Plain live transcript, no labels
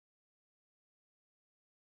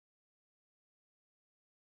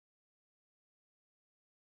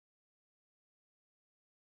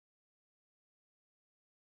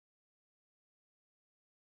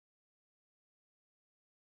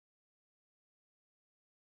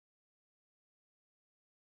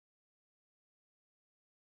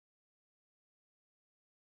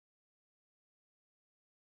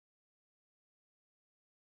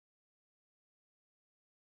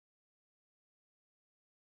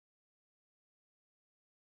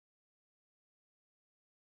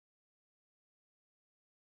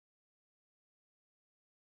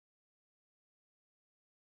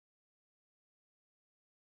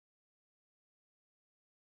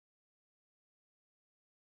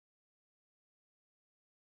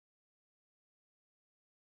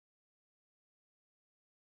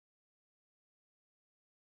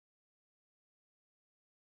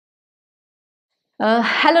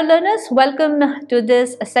Hello learners, welcome to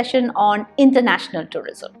this session on international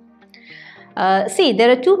tourism. See,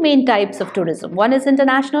 there are two main types of tourism. One is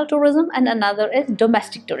international tourism and another is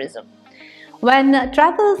domestic tourism. When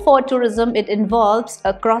travel for tourism, it involves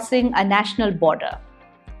crossing a national border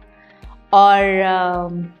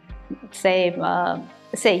or when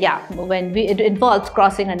it involves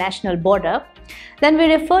crossing a national border, then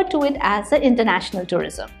we refer to it as international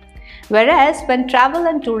tourism. Whereas when travel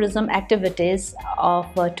and tourism activities of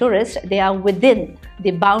tourists, they are within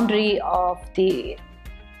the boundary of his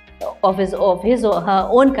or her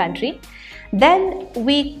own country, then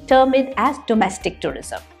we term it as domestic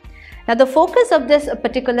tourism. Now the focus of this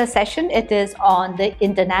particular session, it is on the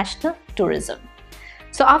international tourism.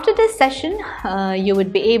 So after this session, you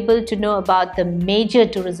would be able to know about the major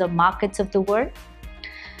tourism markets of the world.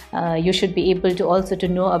 You should be able to also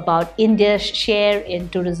know about India's share in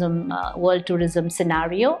tourism, world tourism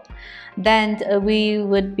scenario. Then we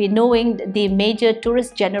would be knowing the major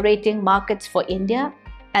tourist generating markets for India,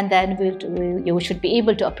 and then you should be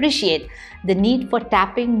able to appreciate the need for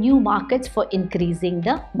tapping new markets for increasing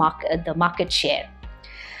the market share.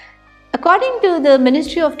 According to the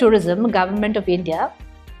Ministry of Tourism, Government of India,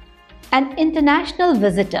 an international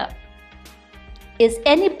visitor is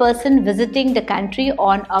any person visiting the country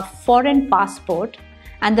on a foreign passport,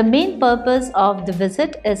 and the main purpose of the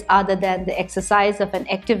visit is other than the exercise of an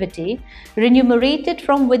activity remunerated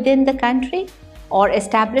from within the country or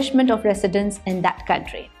establishment of residence in that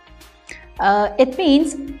country. It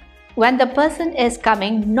means when the person is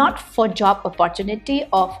coming not for job opportunity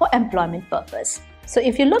or for employment purpose. So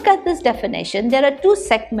if you look at this definition, there are two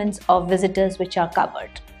segments of visitors which are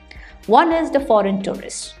covered. One is the foreign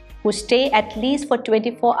tourists, who stay at least for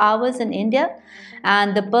 24 hours in India,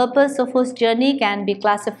 and the purpose of whose journey can be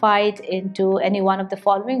classified into any one of the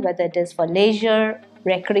following, whether it is for leisure,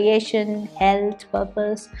 recreation, health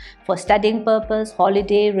purpose, for studying purpose,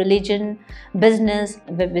 holiday, religion, business,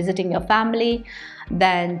 visiting your family,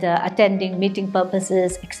 then attending meeting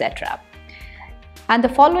purposes, etc. And the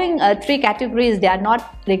following three categories, they are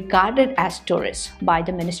not regarded as tourists by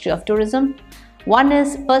the Ministry of Tourism. One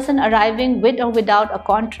is person arriving with or without a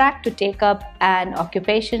contract to take up an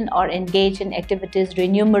occupation or engage in activities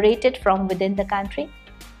remunerated from within the country.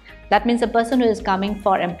 That means a person who is coming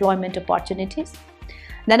for employment opportunities.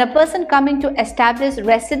 Then a person coming to establish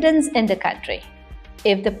residence in the country.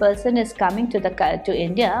 If the person is coming to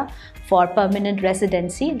India for permanent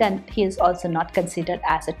residency, then he is also not considered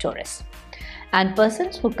as a tourist. And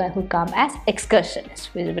persons who come as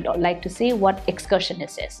excursionists. We would like to see what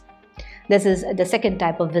excursionist is. This is the second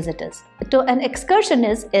type of visitors. So an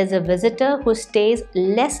excursionist is a visitor who stays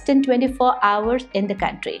less than 24 hours in the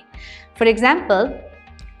country. For example,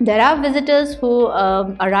 there are visitors who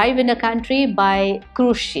arrive in a country by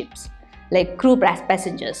cruise ships, like crew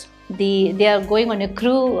passengers. They are going on a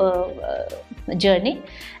crew journey,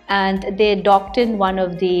 and they docked in one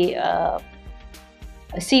of the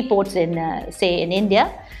seaports in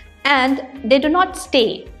India, and they do not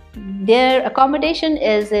stay. Their accommodation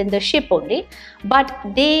is in the ship only, but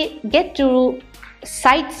they get to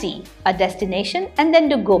sightsee a destination and then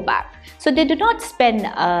to go back. So they do not spend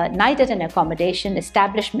a night at an accommodation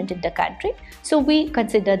establishment in the country. So we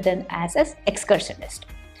consider them as excursionists.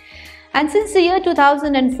 And since the year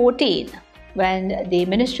 2014, when the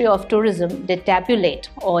Ministry of Tourism, they tabulate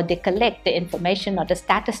or they collect the information or the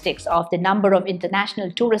statistics of the number of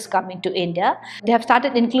international tourists coming to India, they have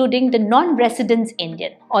started including the non-resident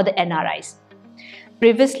Indian or the NRIs.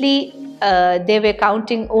 Previously, they were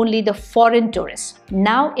counting only the foreign tourists.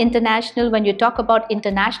 Now, when you talk about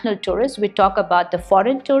international tourists, we talk about the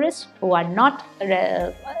foreign tourists who are not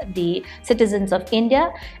the citizens of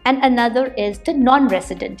India, and another is the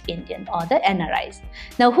non-resident Indian or the NRIs.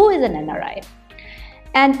 Now, who is an NRI?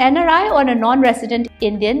 An NRI or a non-resident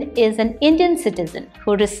Indian is an Indian citizen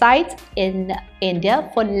who resides in India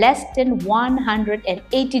for less than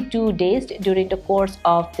 182 days during the course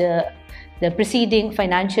of the preceding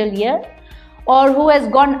financial year, or who has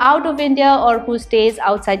gone out of India or who stays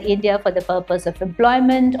outside India for the purpose of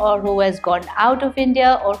employment, or who has gone out of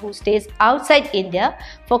India or who stays outside India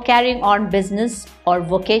for carrying on business or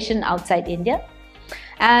vocation outside India,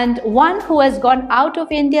 and one who has gone out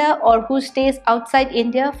of India or who stays outside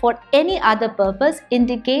India for any other purpose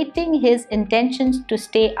indicating his intentions to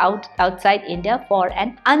stay outside India for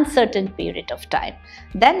an uncertain period of time.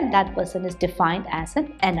 Then that person is defined as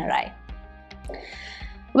an NRI.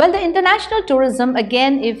 Well, the international tourism,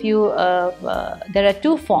 again, there are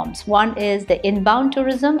two forms. One is the inbound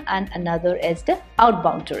tourism and another is the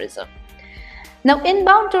outbound tourism. Now,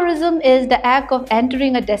 inbound tourism is the act of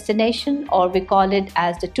entering a destination, or we call it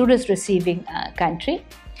as the tourist receiving country,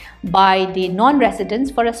 by the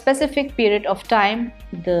non-residents for a specific period of time.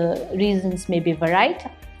 The reasons may be varied,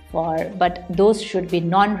 but those should be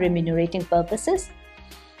non-remunerating purposes.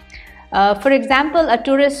 For example, a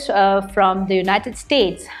tourist from the United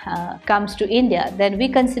States comes to India, then we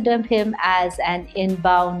consider him as an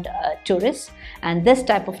inbound tourist, and this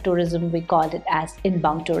type of tourism we call it as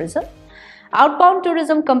inbound tourism. Outbound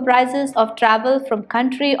tourism comprises of travel from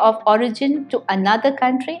country of origin to another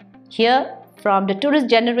country, here from the tourist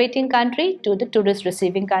generating country to the tourist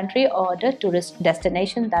receiving country or the tourist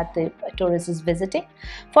destination that the tourist is visiting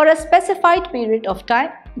for a specified period of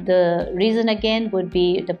time. The reason again would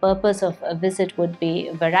be, the purpose of a visit would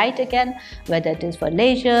be varied again, whether it is for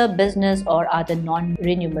leisure, business or other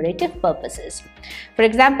non-remunerative purposes. For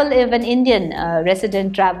example, if an Indian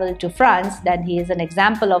resident traveled to France, then he is an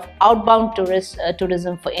example of outbound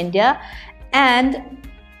tourism for India, and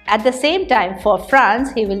at the same time for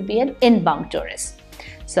France he will be an inbound tourist.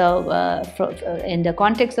 So in the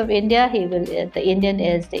context of India, the Indian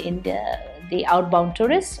is the outbound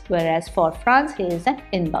tourist, whereas for France he is an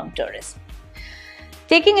inbound tourist.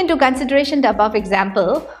 Taking into consideration the above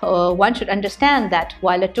example, one should understand that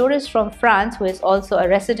while a tourist from France who is also a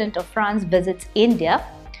resident of France visits India,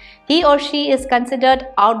 he or she is considered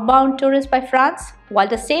outbound tourist by France, while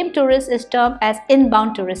the same tourist is termed as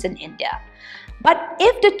inbound tourist in India. But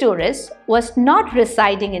if the tourist was not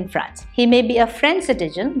residing in France, he may be a French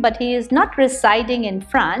citizen, but he is not residing in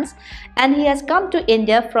France, and he has come to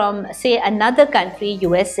India from, say, another country,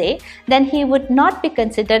 USA, then he would not be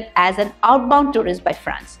considered as an outbound tourist by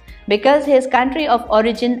France, because his country of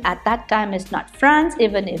origin at that time is not France.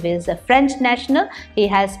 Even if he is a French national, he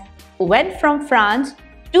has went from France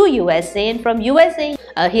to USA, and from USA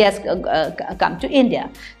he has come to India.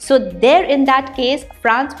 So there, in that case,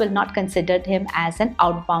 France will not consider him as an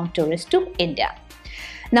outbound tourist to India.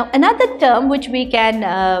 Now, another term which we can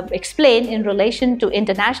explain in relation to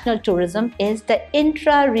international tourism is the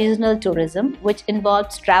intra-regional tourism, which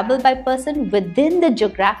involves travel by person within the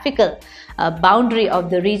geographical boundary of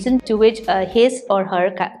the region to which his or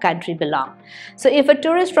her country belongs. So if a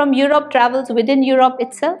tourist from Europe travels within Europe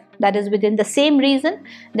itself, that is within the same region,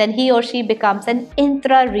 then he or she becomes an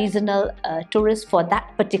intra-regional tourist for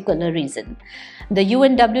that particular reason. The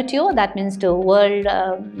UNWTO, that means the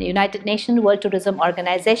United Nations World Tourism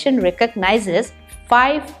Organization, recognizes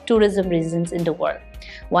 5 tourism regions in the world.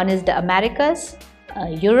 One is the Americas,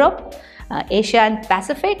 Europe, Asia and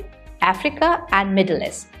Pacific, Africa and Middle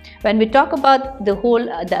East. When we talk about the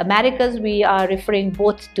Americas, we are referring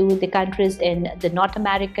both to the countries in the North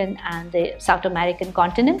American and the South American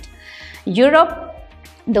continent. Europe,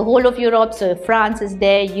 the whole of Europe, so France is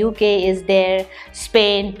there, UK is there,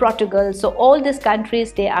 Spain, Portugal, so all these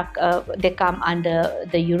countries, they come under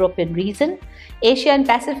the European region. Asia and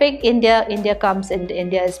Pacific, India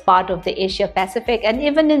is part of the Asia Pacific, and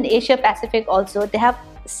even in Asia Pacific also they have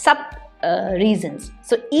sub regions.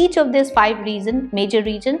 So each of these 5 major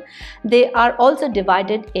regions, they are also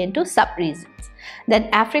divided into sub regions. Then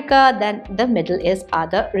Africa, then the Middle East are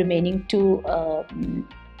the remaining 2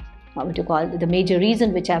 the major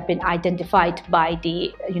regions which have been identified by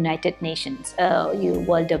the United Nations,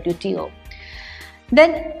 World WTO.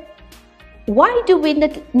 Then why do we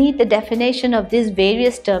need the definition of these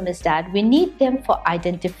various terms? Is that we need them for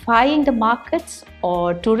identifying the markets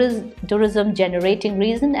or tourism generating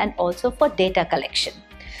reason, and also for data collection.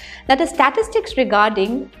 Now, the statistics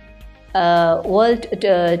regarding world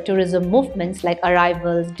tourism movements like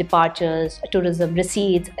arrivals, departures, tourism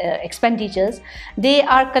receipts, expenditures, they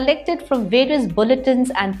are collected from various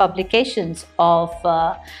bulletins and publications of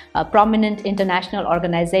prominent international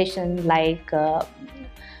organizations like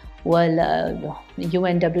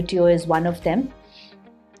UNWTO is one of them.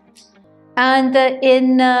 And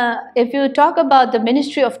if you talk about the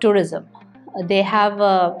Ministry of Tourism, they have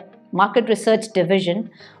a market research division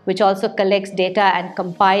which also collects data and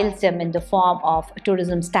compiles them in the form of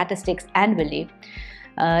tourism statistics annually.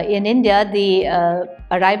 In India, the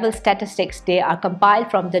arrival statistics, they are compiled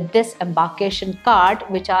from the disembarkation card,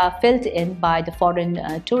 which are filled in by the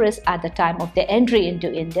foreign tourists at the time of their entry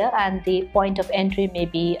into India, and the point of entry may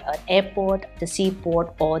be an airport, the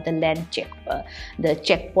seaport, or the land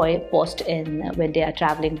checkpoint post when they are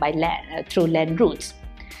traveling by land through land routes.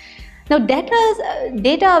 Now,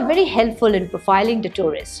 data are very helpful in profiling the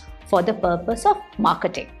tourists for the purpose of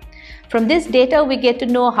marketing. From this data, we get to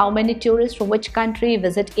know how many tourists from which country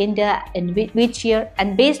visit India in which year,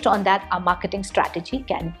 and based on that, our marketing strategy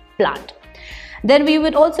can be planned. Then we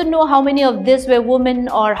would also know how many of these were women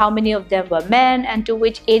or how many of them were men and to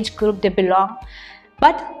which age group they belong.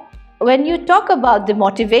 But when you talk about the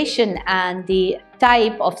motivation and the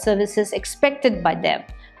type of services expected by them,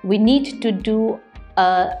 we need to do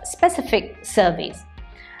specific surveys.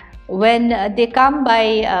 When they come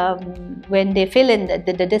by, when they fill in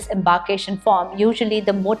the disembarkation form, usually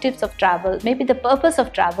the motives of travel, maybe the purpose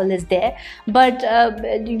of travel is there, but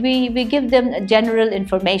we give them general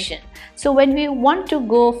information. So when we want to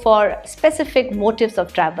go for specific motives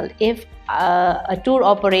of travel, if a tour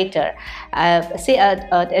operator, say an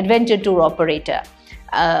adventure tour operator,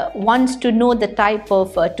 wants to know the type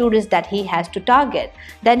of tourist that he has to target,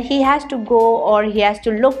 then he has to go or he has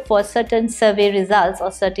to look for certain survey results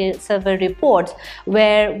or certain survey reports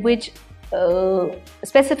which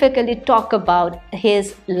specifically talk about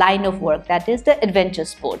his line of work, that is the adventure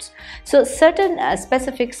sports. So certain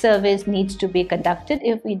specific surveys needs to be conducted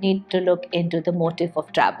if we need to look into the motive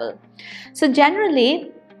of travel. So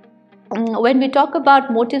generally, when we talk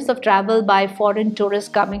about motives of travel by foreign tourists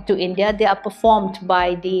coming to India, they are performed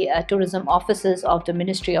by the tourism officers of the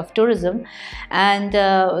Ministry of Tourism, and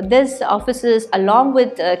these officers, along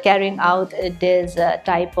with carrying out this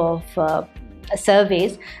type of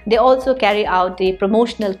surveys, they also carry out the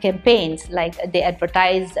promotional campaigns, like they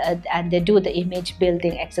advertise and they do the image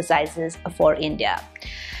building exercises for India.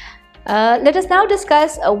 Let us now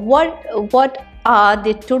discuss what are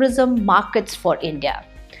the tourism markets for India.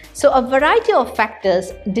 So a variety of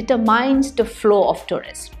factors determines the flow of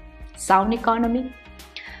tourists. Sound economy,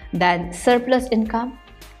 then surplus income.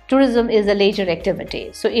 Tourism is a leisure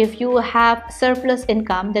activity. So if you have surplus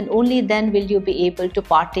income, then only then will you be able to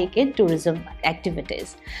partake in tourism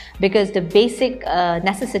activities, because the basic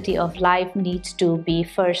necessity of life needs to be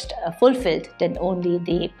first fulfilled, then only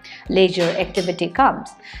the leisure activity comes.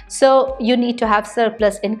 So you need to have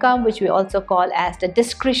surplus income, which we also call as the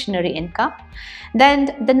discretionary income.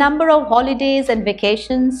 Then the number of holidays and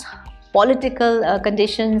vacations, political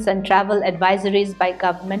conditions and travel advisories by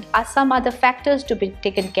government are some other factors to be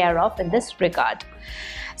taken care of in this regard.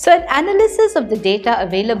 So an analysis of the data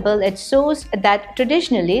available, it shows that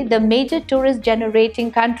traditionally the major tourist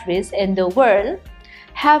generating countries in the world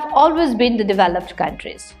have always been the developed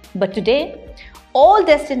countries. But today, all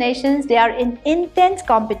destinations, they are in intense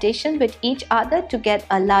competition with each other to get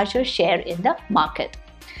a larger share in the market.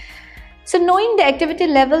 So knowing the activity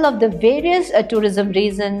level of the various tourism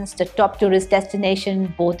regions, the top tourist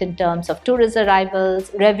destination, both in terms of tourist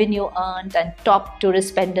arrivals, revenue earned and top tourist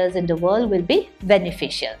spenders in the world will be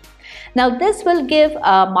beneficial. Now this will give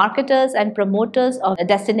marketers and promoters of a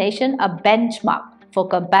destination a benchmark for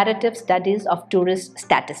comparative studies of tourist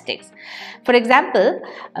statistics. For example,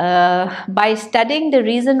 by studying the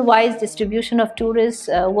region-wise distribution of tourists,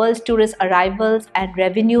 world's tourist arrivals and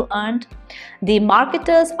revenue earned, the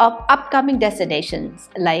marketers of upcoming destinations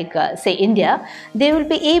like say India, they will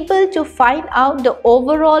be able to find out the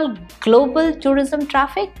overall global tourism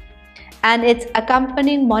traffic and its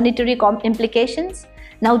accompanying monetary implications.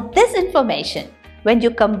 Now this information, when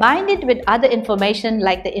you combine it with other information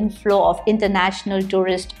like the inflow of international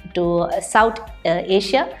tourists to South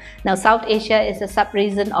Asia. Now South Asia is a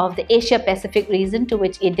sub-region of the Asia Pacific region to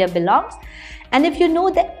which India belongs. And if you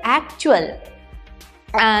know the actual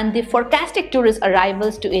and the forecasted tourist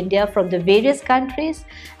arrivals to India from the various countries,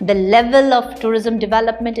 the level of tourism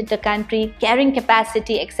development in the country, carrying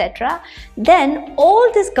capacity, etc., then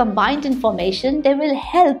all this combined information, they will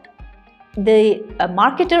help the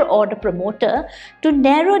marketer or the promoter to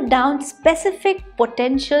narrow down specific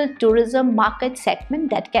potential tourism market segment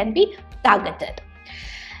that can be targeted.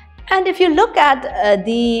 And if you look at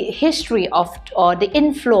the history of or the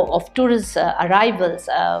inflow of tourist arrivals,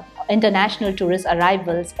 international tourist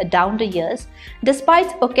arrivals down the years, despite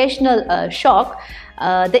occasional shock,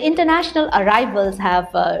 the international arrivals have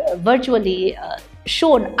virtually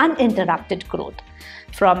shown uninterrupted growth.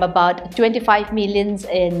 From about 25 millions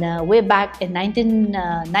in way back in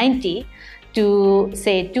 1990 to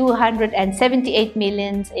say 278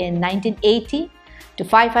 millions in 1980 to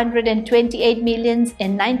 528 millions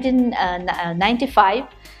in 1995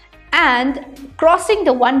 and crossing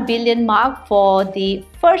the 1 billion mark for the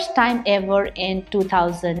first time ever in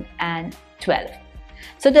 2012.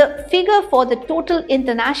 So the figure for the total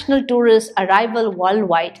international tourist arrival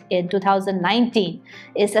worldwide in 2019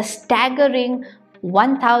 is a staggering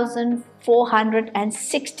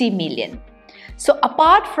 1,460 million. So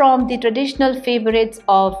apart from the traditional favorites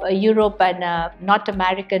of Europe and North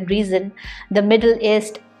American region, the Middle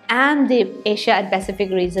East and the Asia and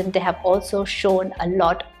Pacific region, they have also shown a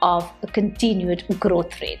lot of continued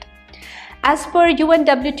growth rate. As per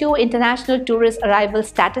UNWTO International Tourist Arrival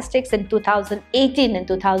Statistics in 2018 and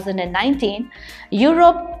 2019,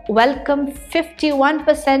 Europe welcomed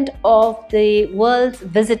 51% of the world's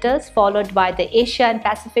visitors, followed by the Asia and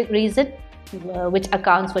Pacific region, which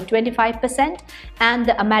accounts for 25%, and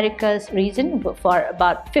the Americas region for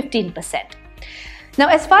about 15%. Now,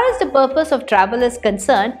 as far as the purpose of travel is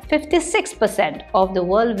concerned, 56% of the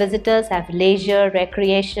world visitors have leisure,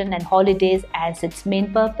 recreation and holidays as its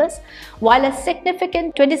main purpose, while a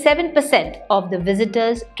significant 27% of the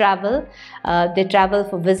visitors travel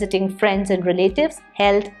for visiting friends and relatives,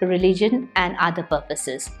 health, religion and other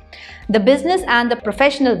purposes. The business and the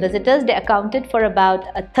professional visitors, they accounted for about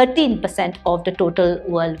 13% of the total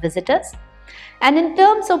world visitors. And in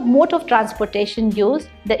terms of mode of transportation use,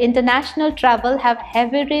 the international travel have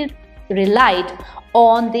heavily relied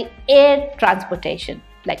on the air transportation,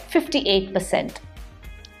 like 58%,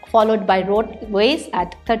 followed by roadways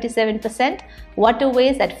at 37%,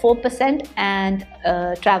 waterways at 4%, and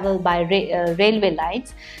travel by railway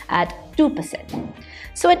lines at 2%.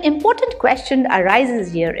 So an important question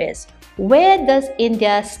arises here is, where does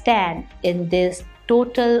India stand in this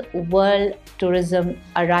total world tourism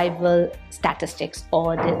arrival statistics,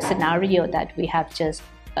 or the scenario that we have just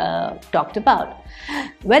talked about?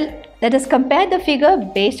 Well, let us compare the figure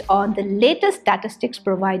based on the latest statistics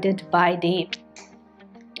provided by the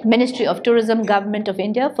Ministry of Tourism, Government of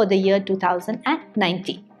India for the year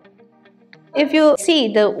 2019. If you see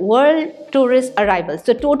the world tourist arrivals,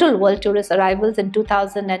 the total world tourist arrivals in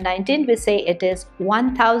 2019, we say it is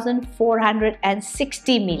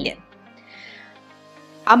 1,460 million.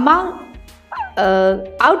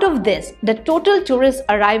 Out of this, the total tourist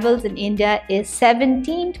arrivals in India is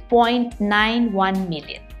 17.91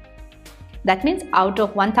 million. That means out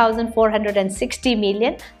of 1,460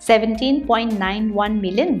 million, 17.91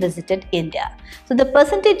 million visited India. So the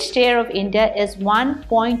percentage share of India is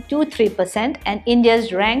 1.23%, and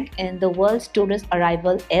India's rank in the world's tourist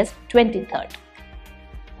arrival is 23rd.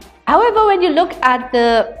 However, when you look at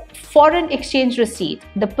the foreign exchange receipt,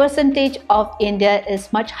 the percentage of India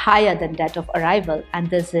is much higher than that of arrival, and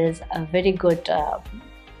this is a very good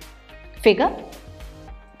figure.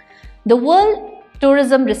 The world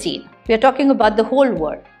tourism receipt, we are talking about the whole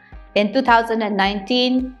world, in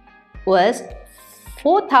 2019 was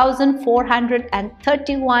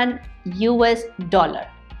 $4,431 US,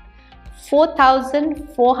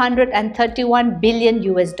 4,431 billion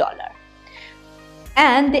US dollar.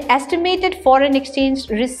 And the estimated foreign exchange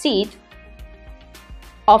receipt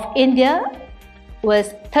of India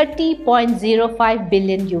was 30.05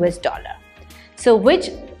 billion US dollar. So which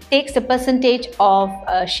takes the percentage of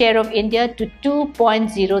share of India to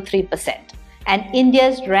 2.03%. And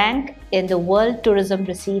India's rank in the world tourism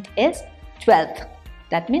receipt is 12th.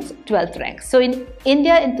 That means 12th rank. So in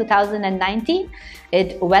India in 2019,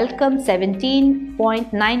 it welcomed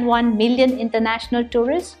 17.91 million international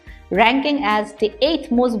tourists, ranking as the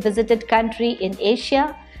 8th most visited country in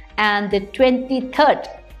Asia and the 23rd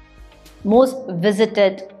most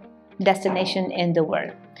visited destination in the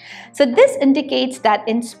world. So this indicates that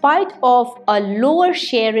in spite of a lower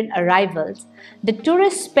share in arrivals, the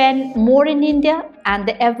tourists spend more in India, and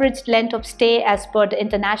the average length of stay as per the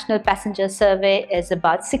International Passenger Survey is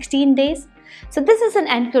about 16 days. So this is an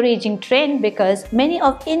encouraging trend, because many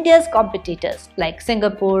of India's competitors like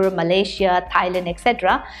Singapore, Malaysia, Thailand,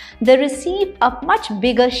 etc., they receive a much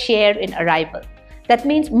bigger share in arrival. That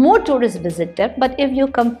means more tourists visit them, but if you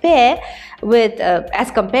compare with,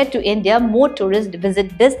 as compared to India, more tourists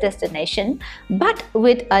visit this destination, but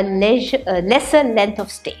with a lesser length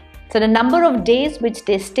of stay. So the number of days which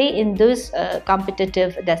they stay in this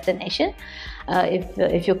competitive destination,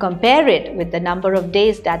 if you compare it with the number of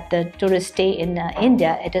days that the tourists stay in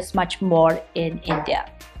India, it is much more in India.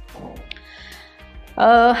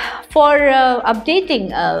 For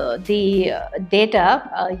updating the data,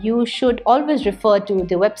 you should always refer to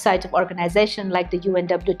the website of organizations like the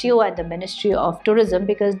UNWTO and the Ministry of Tourism,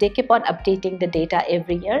 because they keep on updating the data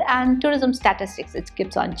every year, and tourism statistics, it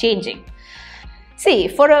keeps on changing. See,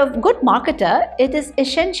 for a good marketer, it is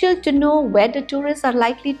essential to know where the tourists are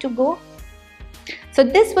likely to go. So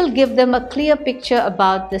this will give them a clear picture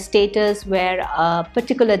about the status where a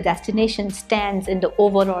particular destination stands in the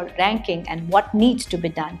overall ranking, and what needs to be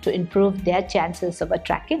done to improve their chances of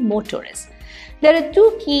attracting more tourists. There are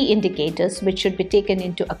two key indicators which should be taken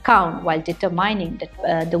into account while determining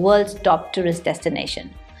the world's top tourist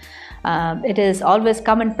destination. It is always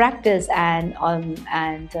common practice and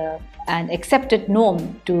accepted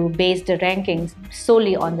norm to base the rankings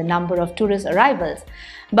solely on the number of tourist arrivals.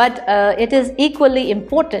 But it is equally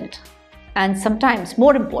important and sometimes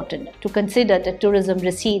more important, to consider the tourism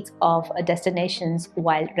receipts of destinations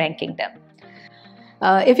while ranking them.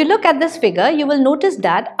 If you look at this figure, you will notice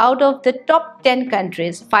that out of the top 10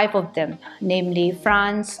 countries, 5 of them, namely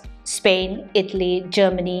France, Spain, Italy,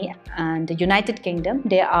 Germany, and the United Kingdom,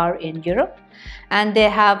 they are in Europe, and they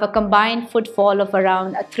have a combined footfall of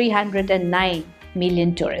around 309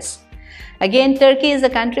 million tourists. Again, Turkey is a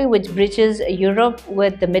country which bridges Europe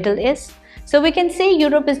with the Middle East. So we can say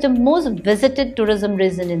Europe is the most visited tourism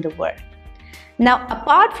region in the world. Now,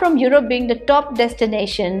 apart from Europe being the top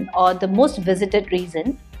destination or the most visited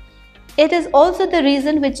region, it is also the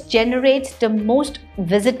region which generates the most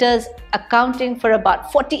visitors, accounting for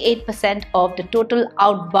about 48% of the total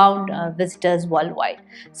outbound visitors worldwide.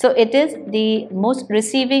 So it is the most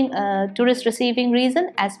tourist receiving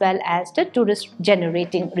region as well as the tourist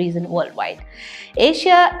generating region worldwide.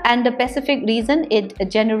 Asia and the Pacific region, it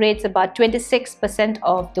generates about 26%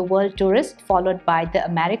 of the world tourists, followed by the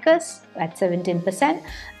Americas at 17%,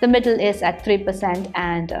 the Middle East at 3%,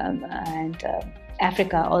 and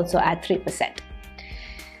Africa also at 3%.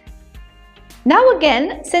 Now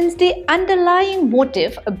again, since the underlying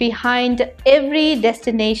motive behind every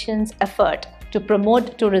destination's effort to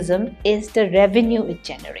promote tourism is the revenue it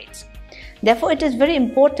generates, therefore it is very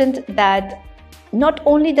important that not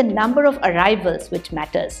only the number of arrivals which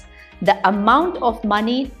matters, the amount of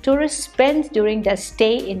money tourists spend during their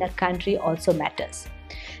stay in a country also matters.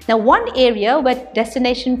 Now, one area where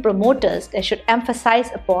destination promoters they should emphasize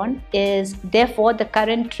upon is therefore the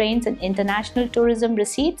current trends in international tourism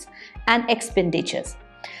receipts and expenditures.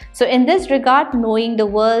 So in this regard, knowing the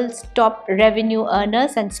world's top revenue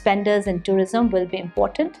earners and spenders in tourism will be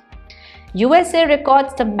important. USA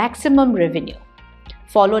records the maximum revenue,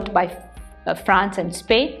 followed by France and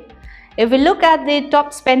Spain. If we look at the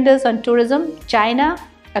top spenders on tourism, China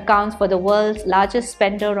accounts for the world's largest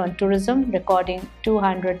spender on tourism, recording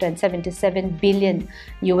 $277 billion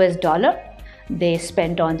US. They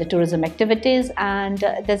spent on the tourism activities, and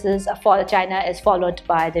China is followed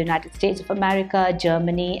by the United States of America,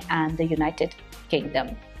 Germany, and the United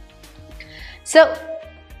Kingdom. So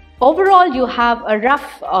overall, you have a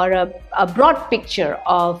rough or a broad picture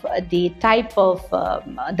of the type of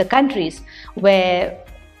the countries where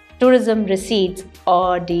tourism receipts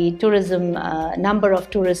or the tourism number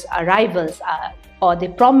of tourist arrivals or the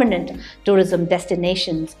prominent tourism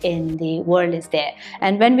destinations in the world is there.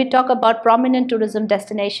 And when we talk about prominent tourism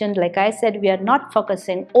destinations, like I said, we are not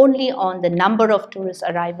focusing only on the number of tourist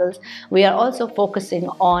arrivals. We are also focusing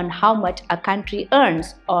on how much a country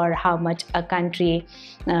earns or how much a country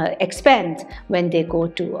expends when they go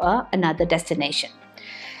to another destination.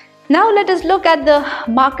 Now let us look at the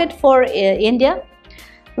market for India.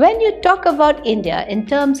 When you talk about India in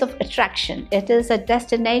terms of attraction, it is a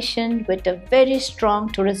destination with a very strong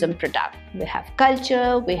tourism product. We have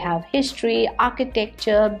culture, we have history,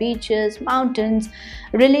 architecture, beaches, mountains,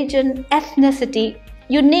 religion, ethnicity,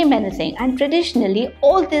 you name anything. And traditionally,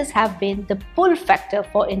 all these have been the pull factor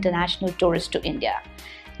for international tourists to India.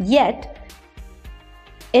 Yet,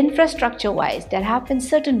 infrastructure-wise, there have been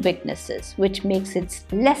certain weaknesses which makes it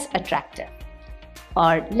less attractive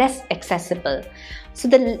or less accessible. So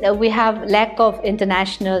we have lack of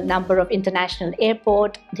number of international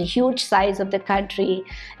airport, the huge size of the country,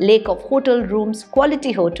 lack of hotel rooms,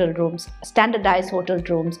 quality hotel rooms, standardized hotel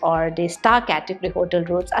rooms, or the star category hotel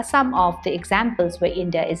rooms are some of the examples where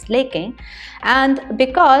India is lacking. And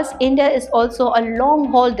because India is also a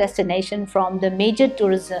long-haul destination from the major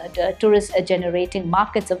tourist generating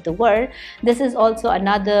markets of the world, this is also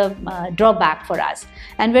another drawback for us.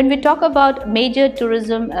 And when we talk about major tourist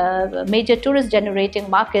generating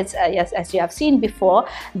markets, as you have seen before,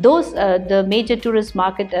 those the major tourist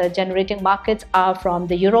generating markets are from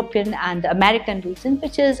the European and the American region,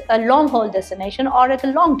 which is a long-haul destination or at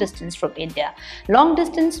a long distance from India. Long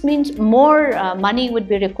distance means more money would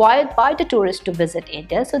be required by the tourists to visit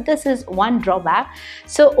India. So this is one drawback.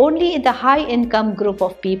 So only the high-income group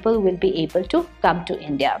of people will be able to come to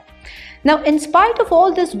India. Now, in spite of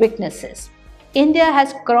all these weaknesses, India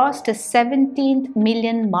has crossed the 17th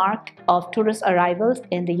million mark of tourist arrivals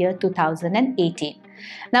in the year 2018.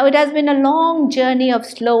 Now, it has been a long journey of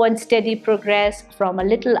slow and steady progress from a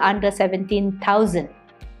little under 17,000.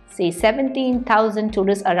 See, 17,000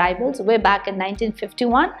 tourist arrivals way back in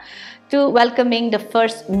 1951 to welcoming the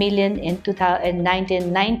first million in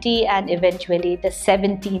 1990 and eventually the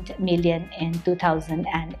 17th million in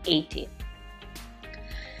 2018.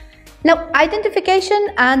 Now, identification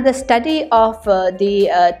and the study of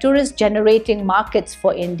the tourist generating markets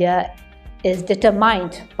for India is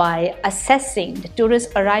determined by assessing the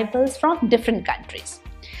tourist arrivals from different countries.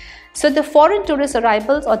 So the foreign tourist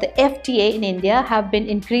arrivals, or the FTA, in India have been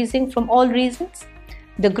increasing from all regions.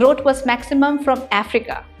 The growth was maximum from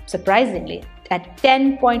Africa, surprisingly, at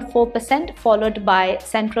 10.4%, followed by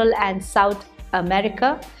Central and South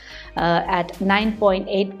America at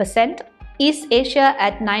 9.8%, East Asia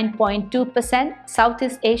at 9.2%,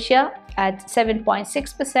 Southeast Asia at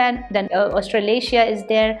 7.6%, then Australasia is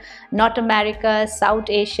there, North America, South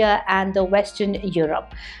Asia, and the Western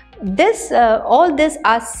Europe. All these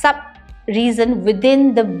are sub-regions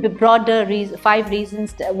within the broader 5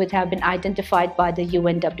 regions which have been identified by the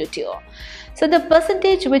UNWTO. So the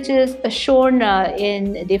percentage which is shown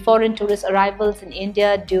in the foreign tourist arrivals in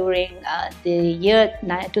India during the year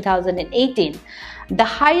 2018, the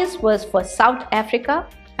highest was for South Africa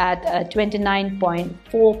at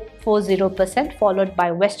 29.440%, followed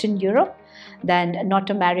by Western Europe, then North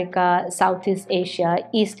America, Southeast Asia,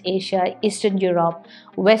 East Asia, Eastern Europe,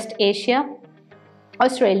 West Asia,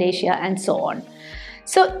 Australasia, and so on.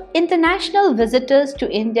 So international visitors to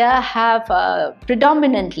India have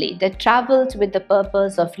predominantly they traveled with the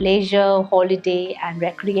purpose of leisure, holiday, and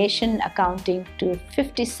recreation, accounting to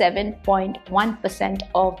 57.1%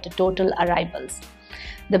 of the total arrivals.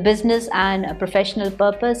 The business and professional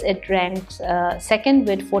purpose, it ranks second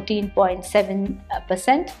with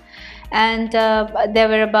 14.7%, and there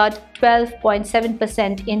were about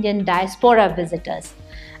 12.7% Indian diaspora visitors,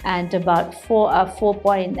 and about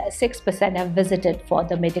 4.6% have visited for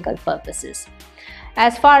the medical purposes.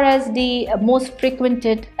 As far as the most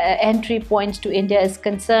frequented entry points to India is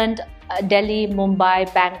concerned, Delhi, Mumbai,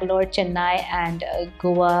 Bangalore, Chennai, and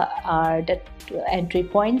Goa are the entry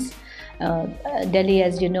points. Delhi,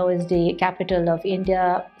 as you know, is the capital of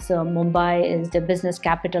India. So Mumbai is the business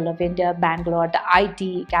capital of India, Bangalore the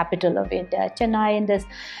IT capital of India, Chennai in the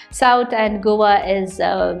south, and Goa is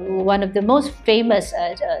one of the most famous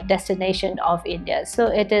destination of India. So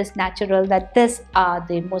it is natural that these are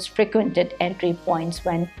the most frequented entry points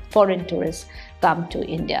when foreign tourists come to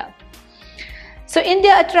India. So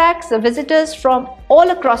India attracts visitors from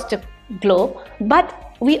all across the globe, but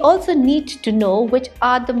we also need to know which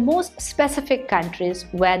are the most specific countries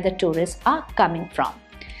where the tourists are coming from.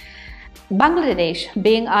 Bangladesh,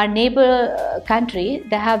 being our neighbor country,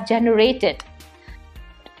 they have generated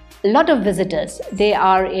a lot of visitors. They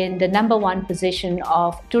are in the #1 position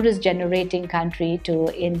of tourist generating country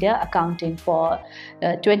to India, accounting for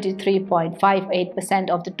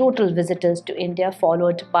 23.58% of the total visitors to India,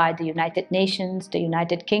 followed by the United Nations, the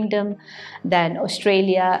United Kingdom, then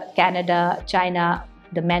Australia, Canada, China,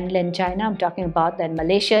 the mainland China I'm talking about, then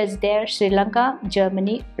Malaysia is there, Sri Lanka,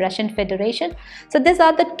 Germany, Russian Federation. So these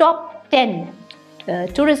are the top 10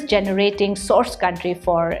 tourist generating source country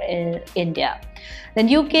for India. Then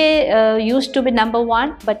UK used to be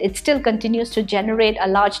 #1, but it still continues to generate a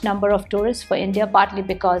large number of tourists for India, partly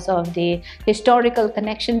because of the historical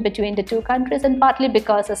connection between the two countries, and partly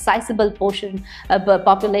because a sizable portion of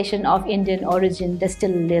population of Indian origin that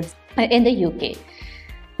still lives in the UK.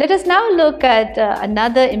 Let us now look at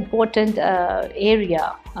another important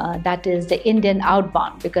area, that is the Indian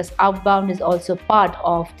outbound, because outbound is also part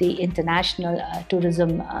of the international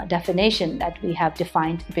tourism definition that we have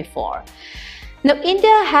defined before. Now,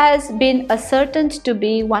 India has been ascertained to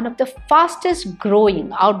be one of the fastest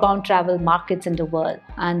growing outbound travel markets in the world,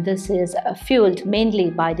 and this is fueled mainly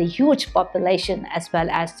by the huge population as well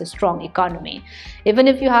as the strong economy. Even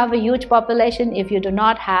if you have a huge population, if you do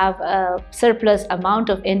not have a surplus amount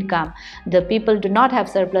of income, the people do not have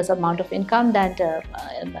surplus amount of income, then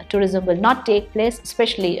tourism will not take place,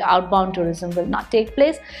 especially outbound tourism will not take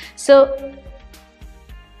place. So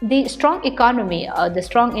the strong economy, the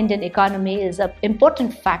strong Indian economy is an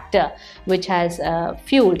important factor which has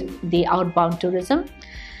fueled the outbound tourism.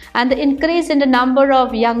 And the increase in the number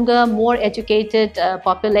of younger, more educated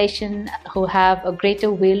population who have a greater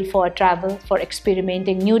will for travel, for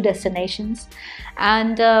experimenting new destinations.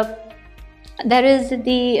 And there is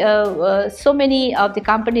so many of the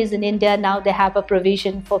companies in India now, they have a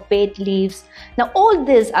provision for paid leaves. Now all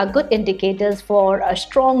these are good indicators for a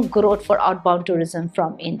strong growth for outbound tourism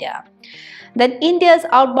from India. Then India's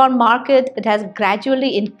outbound market, it has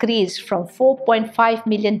gradually increased from 4.5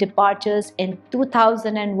 million departures in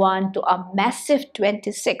 2001 to a massive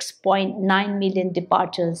 26.9 million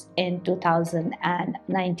departures in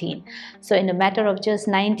 2019. So in a matter of just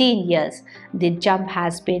 19 years, the jump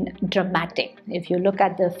has been dramatic. If you look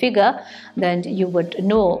at the figure, then you would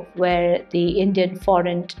know where the Indian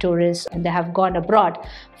foreign tourists, and they have gone abroad.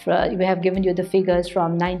 We have given you the figures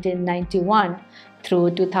from 1991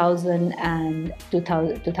 through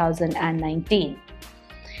 2019.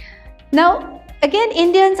 Now, Again,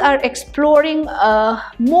 Indians are exploring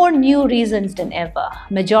more new regions than ever.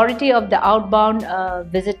 Majority of the outbound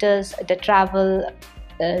visitors, they travel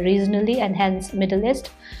regionally and hence Middle East,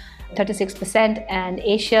 36%, and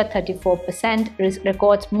Asia, 34%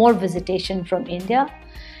 records more visitation from India.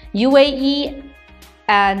 UAE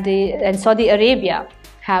and Saudi Arabia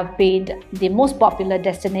have been the most popular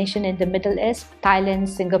destination in the Middle East. Thailand,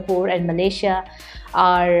 Singapore and Malaysia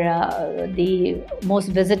are the most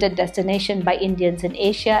visited destination by Indians in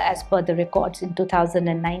Asia as per the records in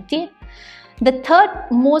 2019. The third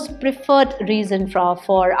most preferred reason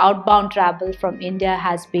for outbound travel from India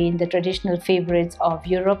has been the traditional favorites of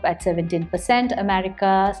Europe at 17%,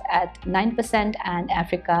 Americas at 9% and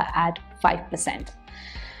Africa at 5%.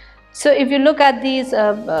 So if you look at these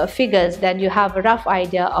figures, then you have a rough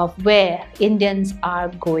idea of where Indians are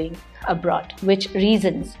going abroad, which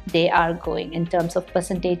reasons they are going. In terms of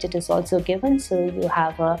percentage, it is also given, so you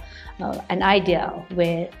have an idea of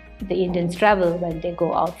where the Indians travel when they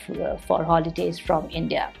go out for holidays from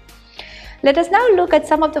India. Let us now look at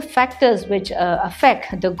some of the factors which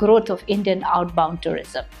affect the growth of Indian outbound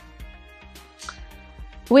tourism.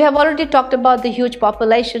 We have already talked about the huge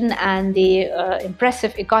population and the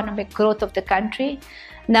impressive economic growth of the country.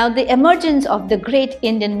 Now, the emergence of the great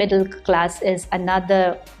Indian middle class is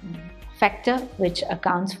another factor which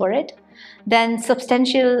accounts for it. Then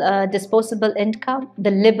substantial disposable income,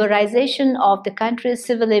 the liberalization of the country's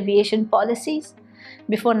civil aviation policies.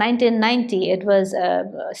 Before 1990, it was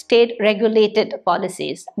state-regulated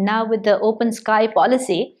policies. Now with the open sky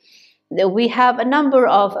policy, we have a number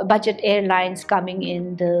of budget airlines coming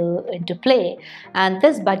into play, and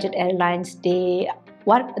these budget airlines, they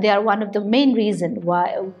are one of the main reasons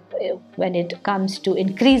why when it comes to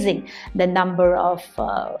increasing the number of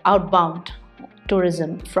outbound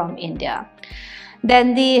tourism from India.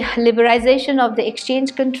 Then the liberalization of the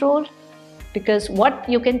exchange control, because what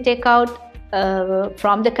you can take out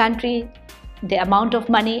from the country, the amount of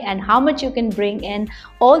money and how much you can bring in,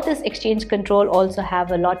 all this exchange control also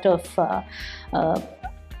have a lot of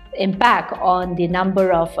impact on the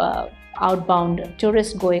number of outbound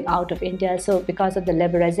tourists going out of India. So because of the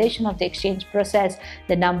liberalization of the exchange process,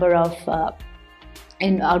 the number of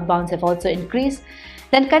outbounds have also increased.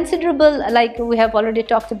 Then considerable, like we have already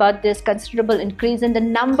talked about this, considerable increase in the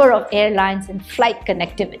number of airlines and flight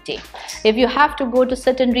connectivity. If you have to go to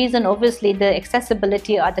certain region, obviously the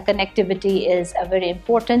accessibility or the connectivity is very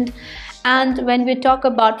important. And when we talk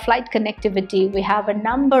about flight connectivity, we have a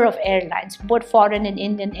number of airlines, both foreign and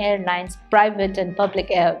Indian airlines, private and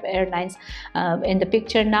public airlines in the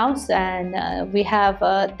picture now. And we have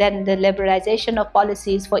then the liberalization of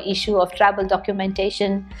policies for issue of travel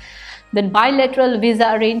documentation. Then bilateral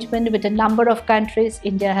visa arrangement with a number of countries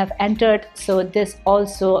India have entered. So this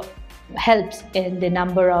also helps in the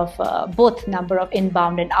number of both number of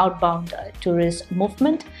inbound and outbound tourist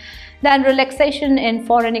movement. Then relaxation in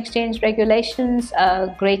foreign exchange regulations,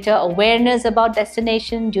 greater awareness about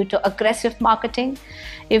destination due to aggressive marketing.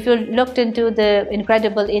 If you looked into the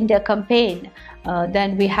Incredible India campaign,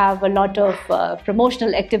 then we have a lot of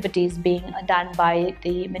promotional activities being done by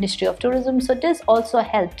the Ministry of Tourism. So this also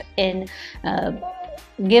helped in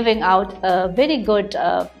giving out a very good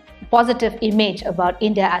positive image about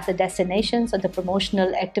India as a destination. So the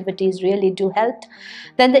promotional activities really do help.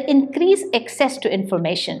 Then the increased access to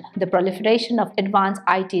information, the proliferation of advanced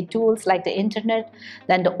IT tools like the internet,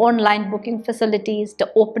 then the online booking facilities, the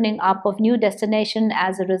opening up of new destinations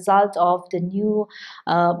as a result of the new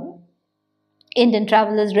Indian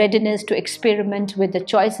travelers' readiness to experiment with the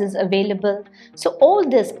choices available. So all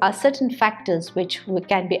these are certain factors which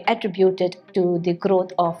can be attributed to the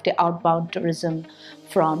growth of the outbound tourism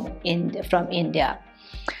from India.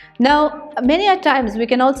 Now, many a times we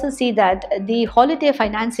can also see that the holiday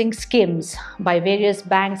financing schemes by various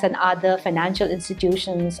banks and other financial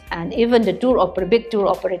institutions, and even the big tour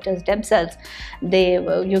operators themselves,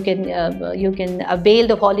 you can avail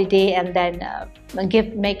the holiday and then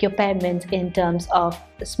make your payments in terms of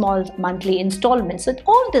small monthly installments. So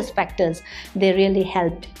all these factors, they really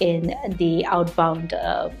helped in the outbound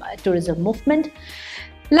tourism movement.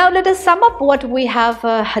 Now let us sum up what we have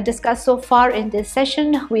discussed so far in this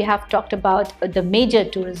session. We have talked about the major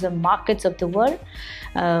tourism markets of the world.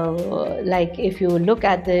 Like if you look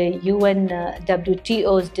at the UN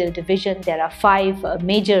WTO's division, there are 5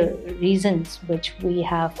 major reasons which we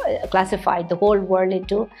have classified the whole world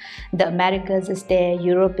into. The Americas is there,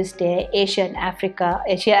 Europe is there, Asia and Africa,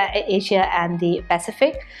 Asia and the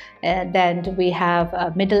Pacific. Then we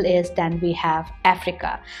have Middle East, then we have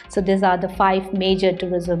Africa. So these are the 5 major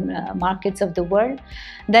tourism markets of the world.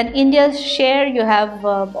 Then India's share, you have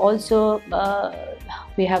also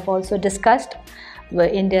we have also discussed where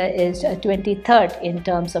India is 23rd in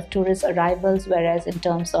terms of tourist arrivals, whereas in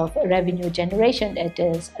terms of revenue generation, it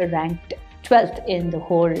is ranked 12th in the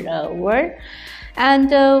whole world.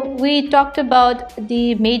 And we talked about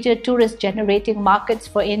the major tourist generating markets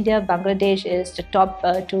for India. Bangladesh is the top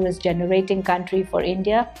tourist generating country for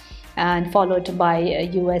India, and followed by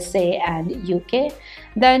USA and UK.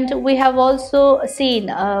 Then we have also seen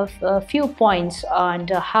a few points on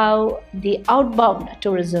how the outbound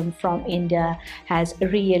tourism from India has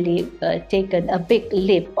really taken a big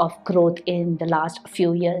leap of growth in the last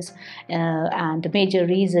few years. And the major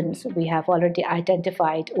reasons we have already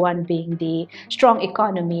identified, one being the strong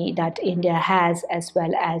economy that India has, as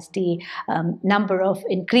well as the number of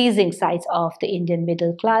increasing size of the Indian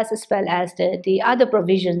middle class, as well as the other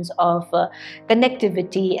provisions of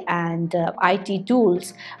connectivity and IT tools,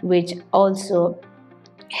 which also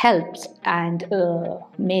helps and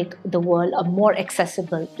make the world a more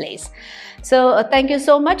accessible place. So thank you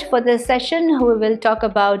so much for this session. We will talk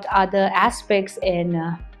about other aspects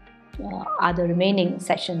in other remaining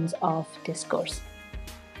sessions of this course.